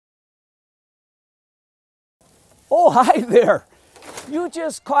Oh, hi there. You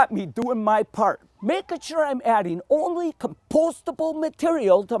just caught me doing my part, making sure I'm adding only compostable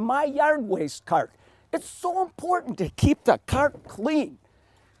material to my yard waste cart. It's so important to keep the cart clean.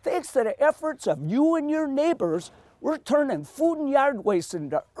 Thanks to the efforts of you and your neighbors, we're turning food and yard waste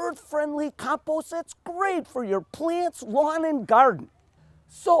into earth-friendly compost that's great for your plants, lawn, and garden.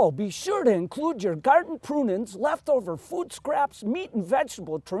 So be sure to include your garden prunings, leftover food scraps, meat and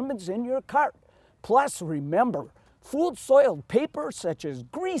vegetable trimmings in your cart. Plus, remember, food soiled paper such as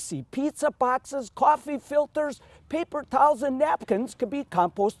greasy pizza boxes, coffee filters, paper towels, and napkins can be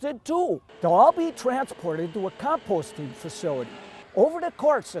composted too. They'll all be transported to a composting facility. Over the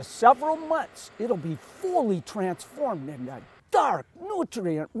course of several months, it'll be fully transformed into dark,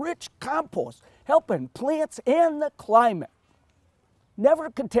 nutrient-rich compost, helping plants and the climate. Never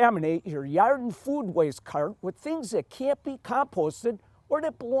contaminate your yard and food waste cart with things that can't be composted or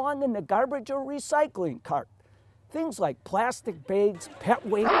that belong in the garbage or recycling cart. Things like plastic bags, pet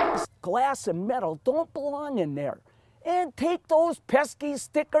waste, glass, and metal don't belong in there. And take those pesky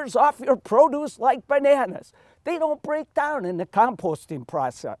stickers off your produce like bananas. They don't break down in the composting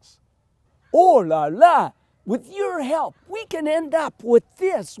process. Oh la la! With your help, we can end up with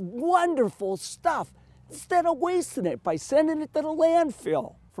this wonderful stuff instead of wasting it by sending it to the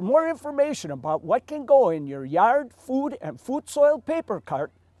landfill. For more information about what can go in your yard, food, and food soiled paper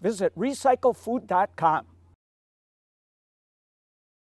cart, visit recyclefood.com.